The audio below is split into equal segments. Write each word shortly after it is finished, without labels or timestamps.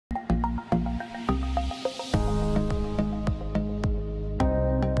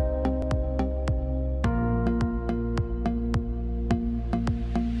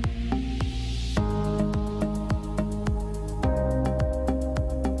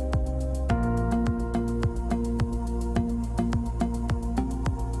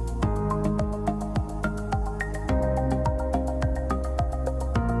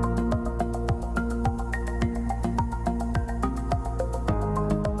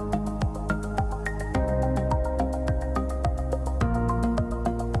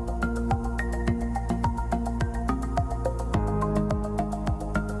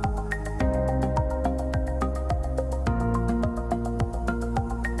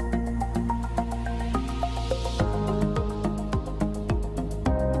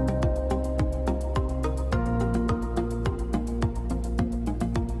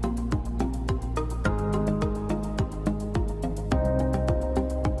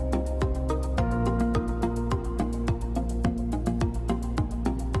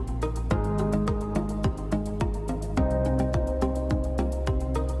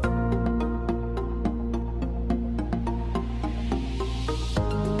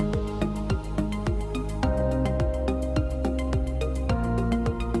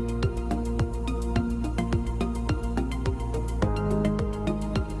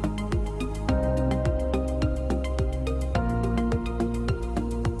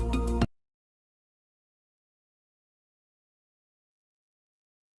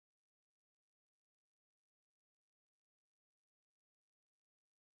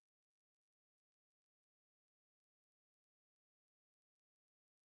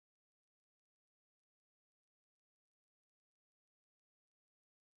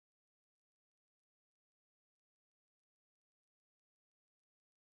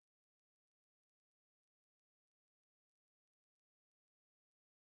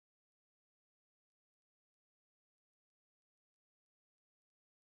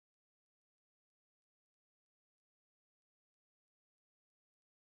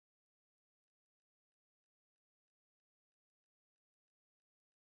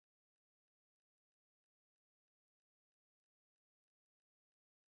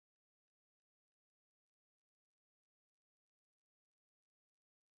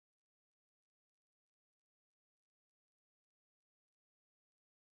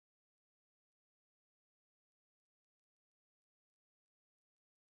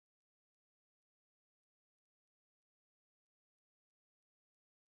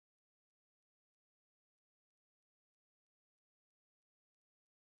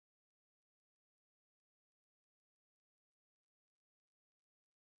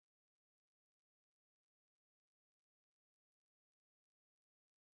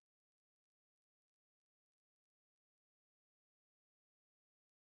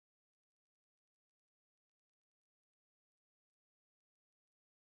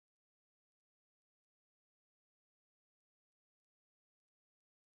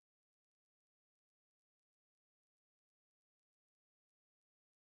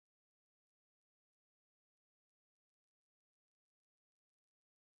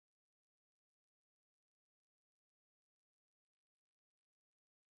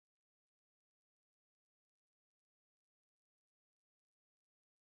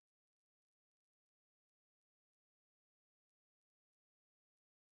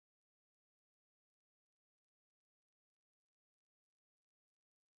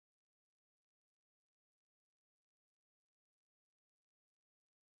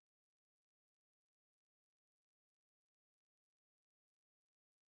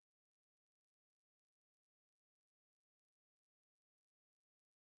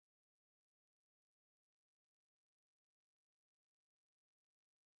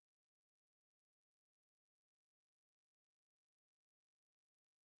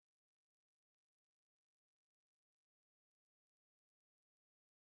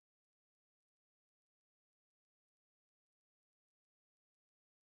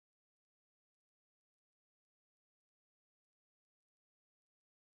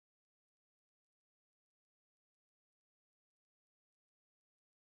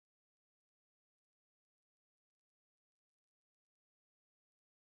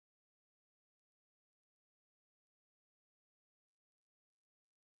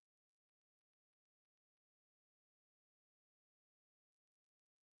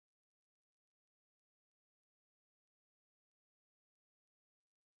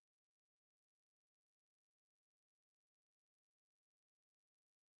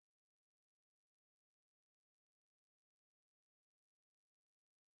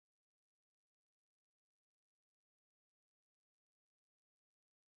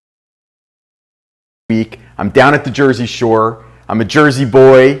week. I'm down at the Jersey Shore. I'm a Jersey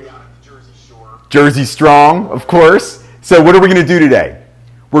boy. Jersey strong, of course. So what are we going to do today?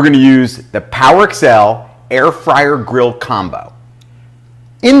 We're going to use the PowerXL air fryer grill combo.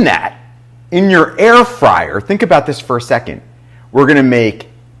 In your air fryer, think about this for a second. We're going to make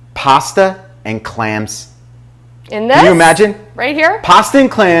pasta and clams. In this? Can you imagine? Right here? Pasta and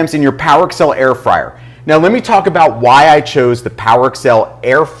clams in your PowerXL air fryer. Now let me talk about why I chose the PowerXL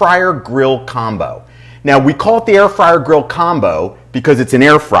air fryer grill combo. Now we call it the air fryer grill combo because it's an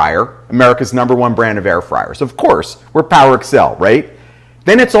air fryer, America's #1 brand of air fryers. Of course, we're PowerXL, right?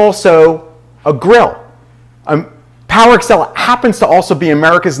 Then it's also a grill. PowerXL happens to also be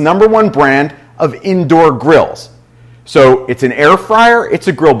America's #1 brand of indoor grills. So it's an air fryer, it's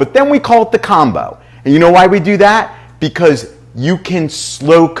a grill, but then we call it the combo. And you know why we do that? Because you can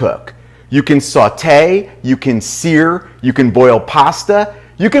slow cook. You can saute, you can sear, you can boil pasta.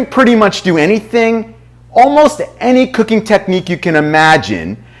 You can pretty much do anything, almost any cooking technique you can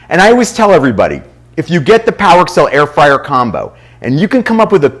imagine. And I always tell everybody, if you get the PowerXL air fryer combo and you can come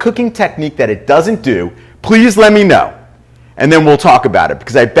up with a cooking technique that it doesn't do, please let me know. And then we'll talk about it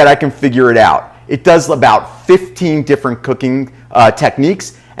because I bet I can figure it out. It does about 15 different cooking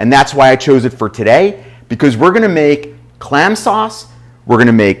techniques, and that's why I chose it for today, because we're going to make clam sauce, we're going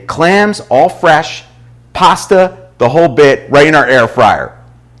to make clams all fresh, pasta, the whole bit, right in our air fryer.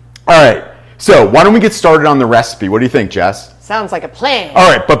 All right, so why don't we get started on the recipe? What do you think, Jess? Sounds like a plan. All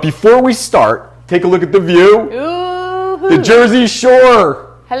right, but before we start, take a look at the view. Ooh. The Jersey Shore.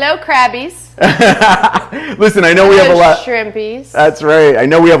 Hello, crabbies. Listen, I know we have a lot. Shrimpies. That's right. I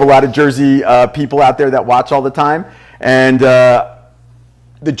know we have a lot of Jersey people out there that watch all the time, and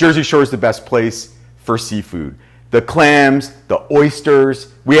the Jersey Shore is the best place for seafood. The clams, the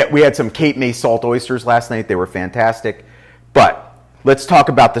oysters. We had some Cape May salt oysters last night. They were fantastic. But let's talk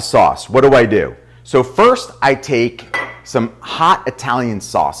about the sauce. What do? So first, I take some hot Italian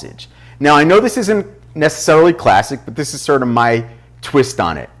sausage. Now, I know this isn't necessarily classic, but this is sort of my twist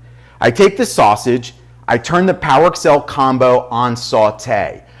on it. I take the sausage, I turn the PowerXL combo on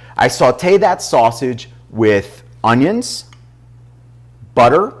saute. I saute that sausage with onions,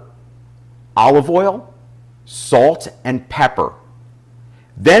 butter, olive oil, salt, and pepper.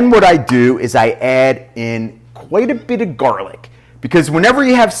 Then what I do is I add in quite a bit of garlic, because whenever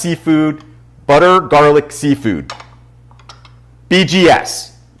you have seafood, butter, garlic, seafood,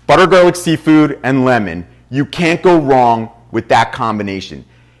 BGS, butter, garlic, seafood, and lemon, you can't go wrong with that combination.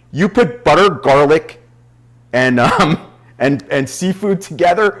 You put butter, garlic, and seafood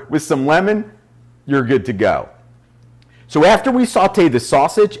together with some lemon, you're good to go. So after we saute the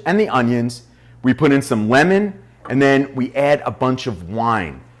sausage and the onions, we put in some lemon, and then we add a bunch of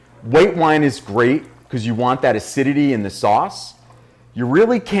wine. White wine is great because you want that acidity in the sauce. You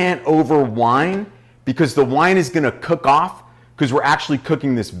really can't over wine because the wine is going to cook off because we're actually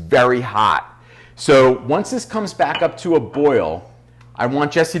cooking this very hot. So once this comes back up to a boil, I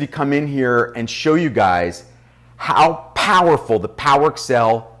want Jesse to come in here and show you guys how powerful the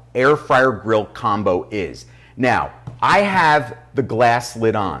PowerXL air fryer grill combo is. Now, I have the glass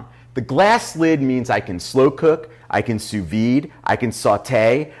lid on. The glass lid means I can slow cook, I can sous vide, I can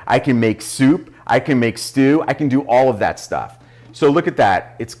saute, I can make soup, I can make stew, I can do all of that stuff. So look at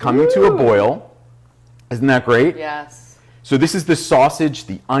that. It's coming to a boil. Isn't that great? Yes. So this is the sausage,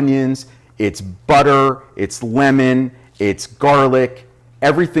 the onions, it's butter, it's lemon, it's garlic,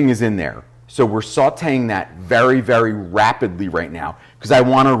 everything is in there. So we're sauteing that very, very rapidly right now because I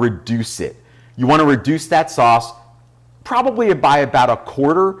want to reduce it. You want to reduce that sauce probably by about a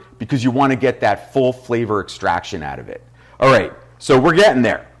quarter because you want to get that full flavor extraction out of it. All right, so we're getting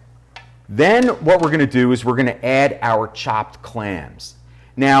there. Then what we're going to do is we're going to add our chopped clams.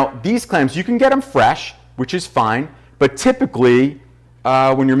 Now, these clams, you can get them fresh, which is fine, but typically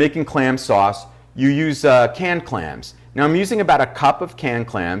when you're making clam sauce, you use canned clams. Now I'm using about a cup of canned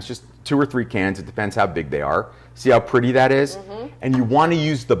clams, just 2 or 3 cans, it depends how big they are. See how pretty that is? And you want to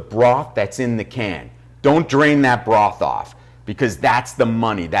use the broth that's in the can. Don't drain that broth off because that's the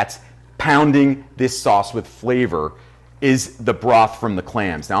money. That's pounding this sauce with flavor is the broth from the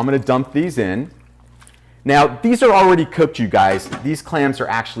clams. Now I'm going to dump these in. Now these are already cooked, you guys. These clams are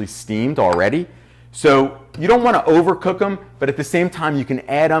actually steamed already. So you don't want to overcook them, but at the same time you can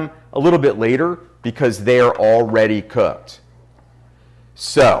add them a little bit later because they are already cooked.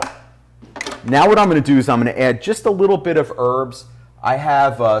 So now what I'm going to do is I'm going to add just a little bit of herbs. I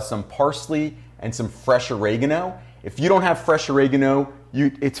have some parsley and some fresh oregano. If you don't have fresh oregano,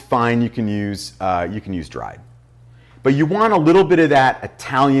 it's fine. You can use dried. But you want a little bit of that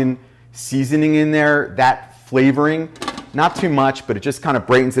Italian seasoning in there, that flavoring. Not too much, but it just kind of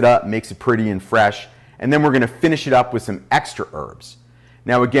brightens it up, makes it pretty and fresh. and then we're going to finish it up with some extra herbs.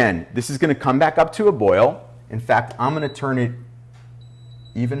 Now again, this is going to come back up to a boil. In fact, I'm going to turn it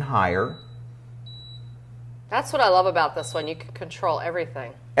even higher. That's what I love about this one. You can control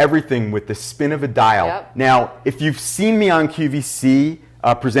everything. Everything with the spin of a dial. Yep. Now, if you've seen me on QVC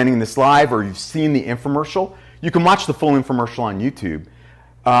presenting this live, or you've seen the infomercial, you can watch the full infomercial on YouTube.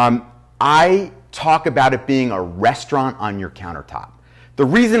 I talk about it being a restaurant on your countertop. The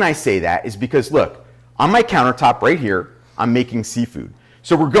reason I say that is because, look, on my countertop right here, I'm making seafood.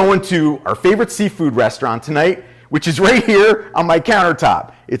 So we're going to our favorite seafood restaurant tonight, which is right here on my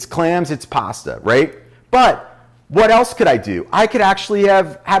countertop. It's Clams, it's pasta, right? But what else could I do? I could actually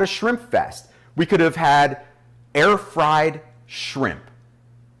have had a shrimp fest. We could have had air fried shrimp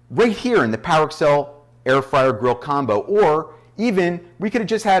right here in the PowerXL air fryer grill combo, or even we could have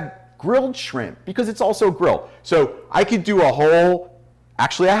just had grilled shrimp because it's also grilled. So I could do a whole,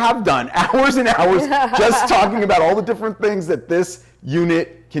 actually I have done hours and hours just talking about all the different things that this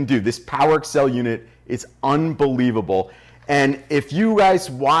unit can do. This PowerXL unit is unbelievable. And if you guys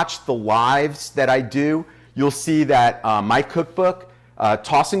watch the lives that I do, you'll see that my cookbook,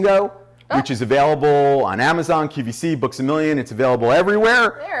 Toss and Go, which is available on Amazon, QVC, Books A Million, it's available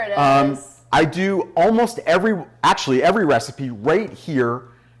everywhere. There it is. I do almost every recipe right here.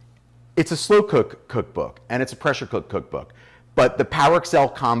 It's a slow cook cookbook and it's a pressure cook cookbook. But the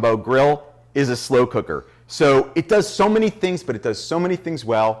PowerXL combo grill is a slow cooker. So it does so many things, but it does so many things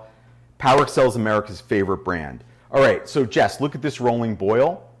well. PowerXL is America's favorite brand. All right, so Jess, look at this rolling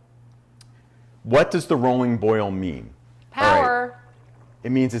boil. What does the rolling boil mean? Power. Right.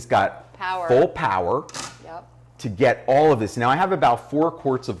 It means it's got Power. full power. Yep. To get all of this. Now I have about 4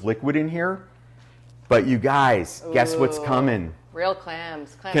 quarts of liquid in here, but you guys, guess what's coming? Real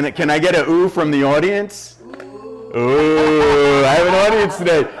clams. Can I get a ooh from the audience? Ooh, I have an audience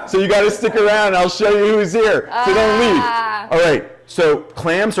today, so you got to stick around and I'll show you who's here, so don't leave. All right, so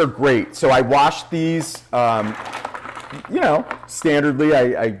clams are great. So I wash these, standardly.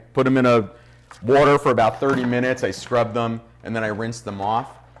 I put them in a water for about 30 minutes, I scrub them, and then I rinse them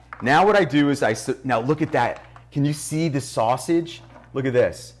off. Now what I do is now look at that. Can you see the sausage? Look at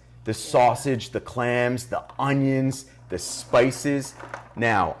this. The sausage, the clams, the onions, the spices.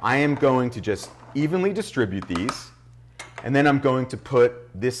 Now, I am going to just evenly distribute these, and then I'm going to put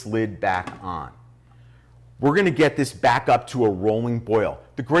this lid back on. We're going to get this back up to a rolling boil.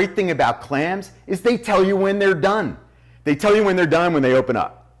 The great thing about clams is they tell you when they're done. They tell you when they're done when they open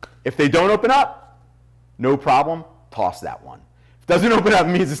up. If they don't open up, no problem, toss that one. If it doesn't open up, it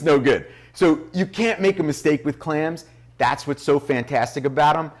means it's no good. So you can't make a mistake with clams. That's what's so fantastic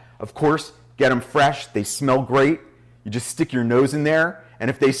about them. Of course, get them fresh. They smell great. You just stick your nose in there, and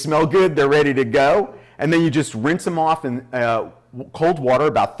if they smell good, they're ready to go. And then you just rinse them off in cold water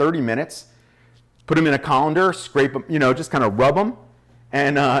about 30 minutes. Put them in a colander, scrape them, just kind of rub them,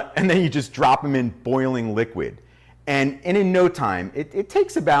 and then you just drop them in boiling liquid. And in no time, it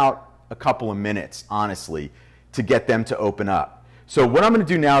takes about a couple of minutes, honestly, to get them to open up. So what I'm going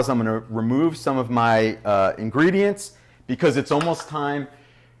to do now is I'm going to remove some of my ingredients because it's almost time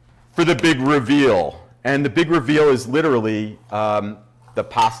for the big reveal. And the big reveal is literally the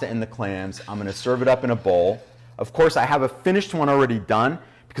pasta and the clams. I'm going to serve it up in a bowl. Of course, I have a finished one already done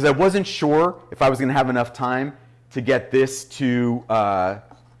because I wasn't sure if I was going to have enough time to get this to,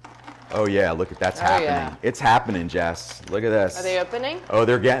 oh yeah, look at that's happening. Yeah. It's happening, Jess. Look at this. Are they opening? Oh,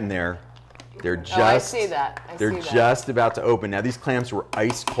 they're getting there. They're just, I see that. They're just about to open. Now these clams were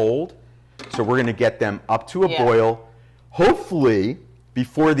ice cold, so we're going to get them up to a boil. Hopefully,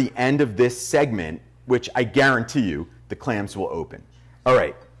 before the end of this segment, which I guarantee you, the clams will open. All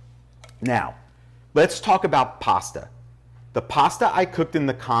right, now let's talk about pasta. The pasta I cooked in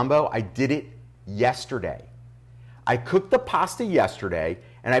the combo, I did it yesterday. I cooked the pasta yesterday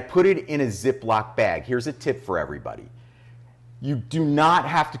and I put it in a Ziploc bag. Here's a tip for everybody. You do not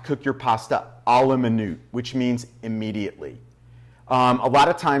have to cook your pasta a la minute, which means immediately. A lot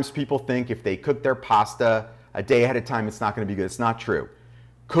of times people think if they cook their pasta a day ahead of time, it's not going to be good. It's not true.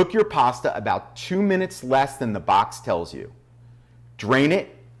 Cook your pasta about 2 minutes less than the box tells you. Drain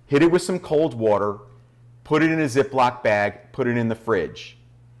it, hit it with some cold water, put it in a Ziploc bag, put it in the fridge.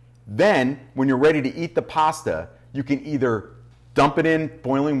 Then, when you're ready to eat the pasta, you can either dump it in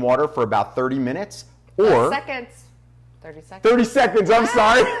boiling water for about 30 minutes or... 30 seconds. 30 seconds, I'm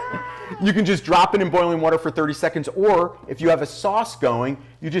sorry. You can just drop it in boiling water for 30 seconds, or if you have a sauce going,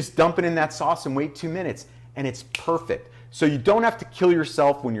 you just dump it in that sauce and wait 2 minutes, and it's perfect. So you don't have to kill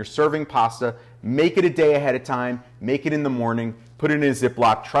yourself when you're serving pasta. Make it a day ahead of time, make it in the morning, put it in a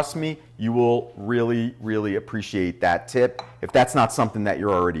Ziploc. Trust me, you will really, really appreciate that tip if that's not something that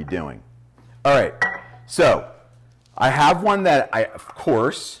you're already doing. All right, So I have one that of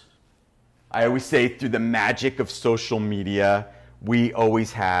course, I always say through the magic of social media, we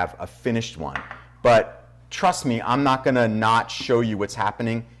always have a finished one. But trust me, I'm not gonna not show you what's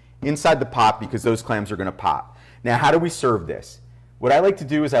happening inside the pot because those clams are gonna pop. Now, how do we serve this? What I like to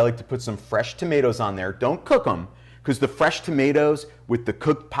do is I like to put some fresh tomatoes on there. Don't cook them, because the fresh tomatoes with the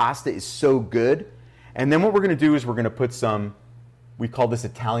cooked pasta is so good. And then what we're gonna do is we're gonna put some, we call this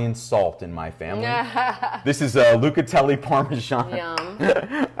Italian salt in my family. This is a Lucatelli Parmesan.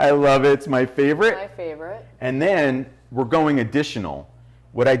 Yum. I love it, it's my favorite. My favorite. And then we're going additional.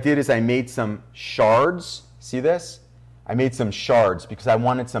 What I did is I made some shards. See this? I made some shards because I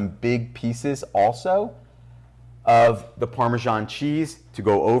wanted some big pieces also of the Parmesan cheese to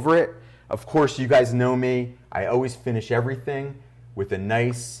go over it. Of course, you guys know me. I always finish everything with a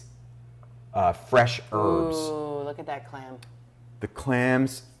nice fresh herbs. Ooh, look at that clam. The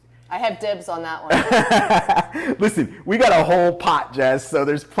clams. I have dibs on that one. Listen, we got a whole pot, Jess, so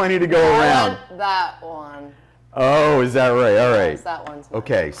there's plenty to go around. I want that one. Oh, is that right? All right. Yes, that one's mine.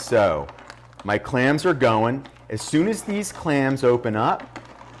 Okay, so my clams are going. As soon as these clams open up,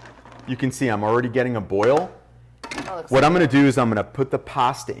 you can see I'm already getting a boil. What I'm going to do is I'm going to put the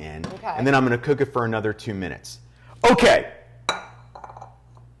pasta in, and then I'm going to cook it for another 2 minutes. Okay.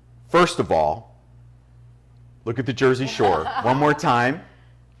 First of all, look at the Jersey Shore. One more time.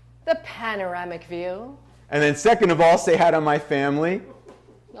 The panoramic view. And then second of all, say hi to my family.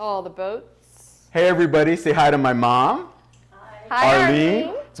 All the boats. Hey, everybody. Say hi to my mom. Hi,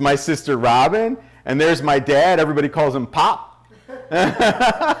 Arlene. It's my sister, Robin. And there's my dad. Everybody calls him Pop.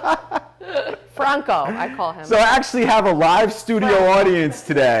 Franco, I call him. So I actually have a live studio audience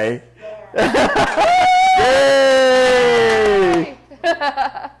today. Yay!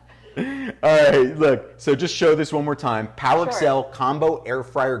 All right, look, so just show this one more time. PowerXL Combo Air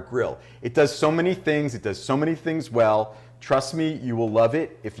Fryer Grill. It does so many things. It does so many things well. Trust me, you will love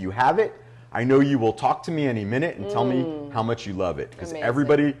it if you have it. I know you will talk to me any minute and tell me how much you love it, because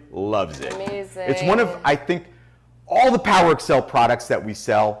everybody loves it. Amazing. It's one of, I think, all the PowerXL products that we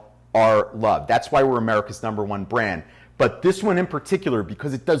sell are loved. That's why we're America's #1 brand. But this one in particular,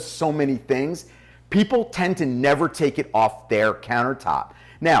 because it does so many things, people tend to never take it off their countertop.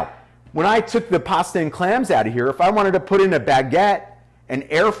 Now, when I took the pasta and clams out of here, if I wanted to put in a baguette and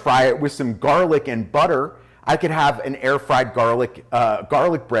air fry it with some garlic and butter, I could have an air-fried garlic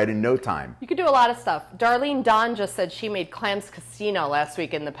bread in no time. You could do a lot of stuff. Darlene Don just said she made Clams Casino last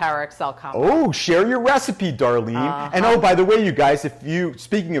week in the PowerXL combo. Oh, share your recipe, Darlene. And oh, by the way, you guys,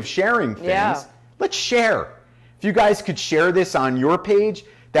 speaking of sharing things, let's share. If you guys could share this on your page,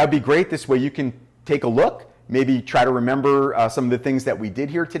 that would be great. This way you can take a look, maybe try to remember some of the things that we did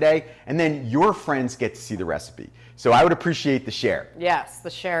here today, and then your friends get to see the recipe. So I would appreciate the share. Yes, the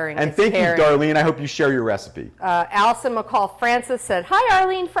sharing. And thank you, Darlene. I hope you share your recipe. Allison McCall Francis said, "Hi,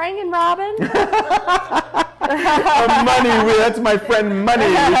 Arlene, Frank, and Robin." Money, that's my friend Money.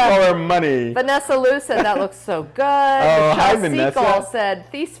 We call her Money. Vanessa Lou said, "That looks so good." Oh, hi, Vanessa. Sequel said,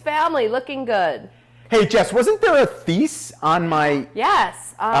 "Theiss family looking good." Hey, Jess, wasn't there a Theiss on my...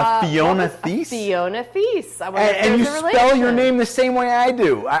 Yes. Fiona Theiss? Fiona Theiss. And you spell your name the same way I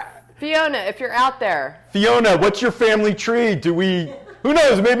do. Fiona, if you're out there. Fiona, what's your family tree? Who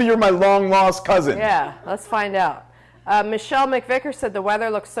knows, maybe you're my long-lost cousin. Yeah, let's find out. Michelle McVicker said, "The weather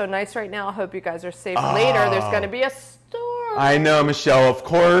looks so nice right now. I hope you guys are safe later. There's going to be a storm." I know, Michelle, of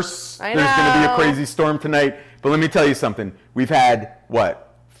course. There's going to be a crazy storm tonight. But let me tell you something. We've had,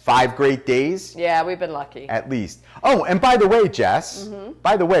 5 great days? Yeah, we've been lucky. At least. Oh, and by the way, Jess,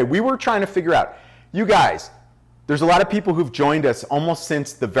 by the way, we were trying to figure out, you guys, there's a lot of people who've joined us almost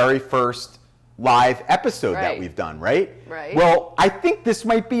since the very first live episode that we've done, right? Right. Well, I think this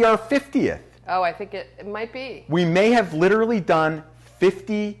might be our 50th. Oh, I think it might be. We may have literally done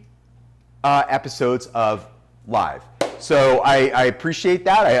 50 episodes of live. So I appreciate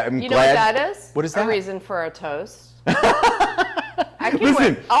that. I'm glad. You know what that is? What is that? A reason for a toast. I can't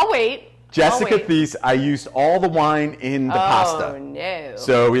wait. I'll wait. Jessica Theiss, I used all the wine in the pasta. Oh, no.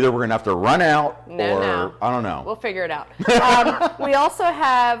 So either we're going to have to run out or I don't know. We'll figure it out. We also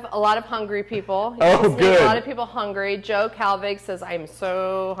have a lot of hungry people. Good. A lot of people hungry. Joe Calvig says, "I'm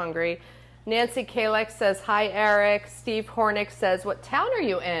so hungry." Nancy Kalek says, "Hi, Eric." Steve Hornick says, "What town are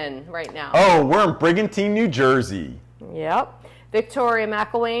you in right now?" Oh, we're in Brigantine, New Jersey. Yep. Victoria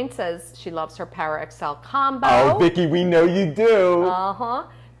McElwain says she loves her PowerXL combo. Oh, Vicki, we know you do. Uh-huh.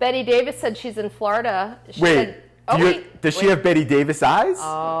 Betty Davis said she's in Florida. Does she have Betty Davis eyes?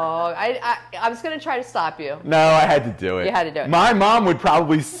 Oh, I was going to try to stop you. No, I had to do it. You had to do it. My mom would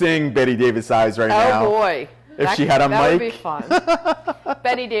probably sing Betty Davis eyes right now. Oh, boy. if she had a mic. That would be fun.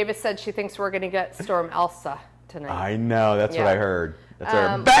 Betty Davis said she thinks we're going to get Storm Elsa tonight. I know. That's what I heard. That's what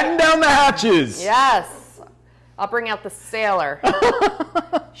I heard. Batten down the hatches. Yes. I'll bring out the sailor.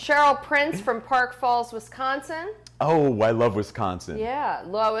 Cheryl Prince from Park Falls, Wisconsin. Oh, I love Wisconsin. Yeah.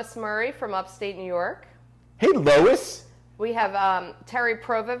 Lois Murray from upstate New York. Hey, Lois. We have Terry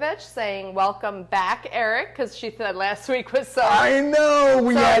Provovich saying, welcome back, Eric, because she said last week was so, I know.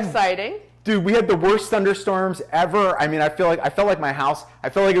 exciting. Dude, we had the worst thunderstorms ever. I mean, I felt like my house, I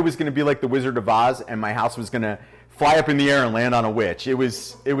felt like it was going to be like the Wizard of Oz, and my house was going to fly up in the air and land on a witch. It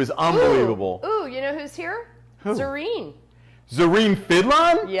was unbelievable. Ooh, you know who's here? Who? Zareen. Zareen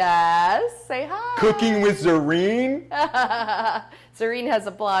Fidlan? Yes, say hi. Cooking with Zareen? Zareen has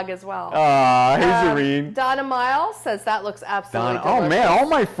a blog as well. Hey, Zareen. Donna Miles says that looks absolutely delicious. Oh, man, all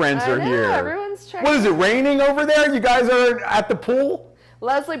my friends are here. Everyone's checking. What is it, raining over there? You guys are at the pool?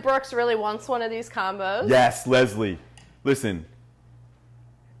 Leslie Brooks really wants one of these combos. Yes, Leslie. Listen,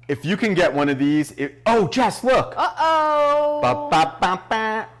 if you can get one of these, oh, Jess, look. Uh-oh.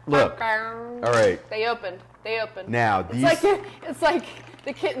 Ba-ba-ba-ba. Look. All right. They opened. Now, these... It's like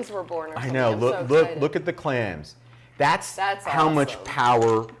the kittens were born or something. I know. Look at the clams. That's how awesome. much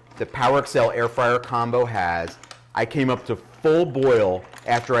power the PowerXL air fryer combo has. I came up to full boil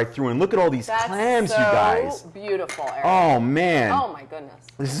after I threw in. Look at all these clams, you guys. Beautiful, Eric. Oh, man. Oh, my goodness.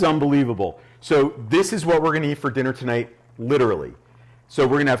 This is unbelievable. So this is what we're going to eat for dinner tonight, literally. So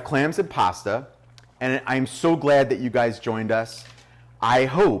we're going to have clams and pasta, and I'm so glad that you guys joined us. I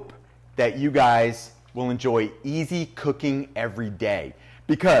hope that you guys will enjoy easy cooking every day,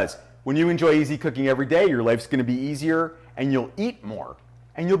 because when you enjoy easy cooking every day, your life's going to be easier, and you'll eat more,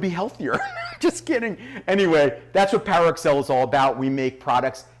 and you'll be healthier. Just kidding. Anyway, that's what PowerXL is all about. We make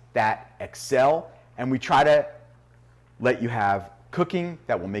products that excel, and we try to let you have cooking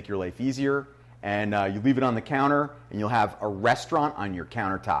that will make your life easier, and you leave it on the counter, and you'll have a restaurant on your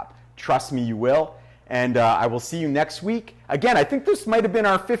countertop. Trust me, you will. And I will see you next week. Again, I think this might have been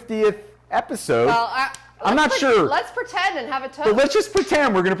our 50th episode. Well, I'm not sure. Let's pretend and have a toast. But let's just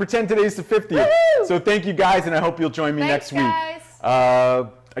pretend. We're going to pretend today's the 50th. Woo! So thank you guys, and I hope you'll join me next week. Guys.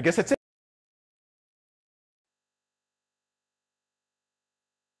 I guess that's it.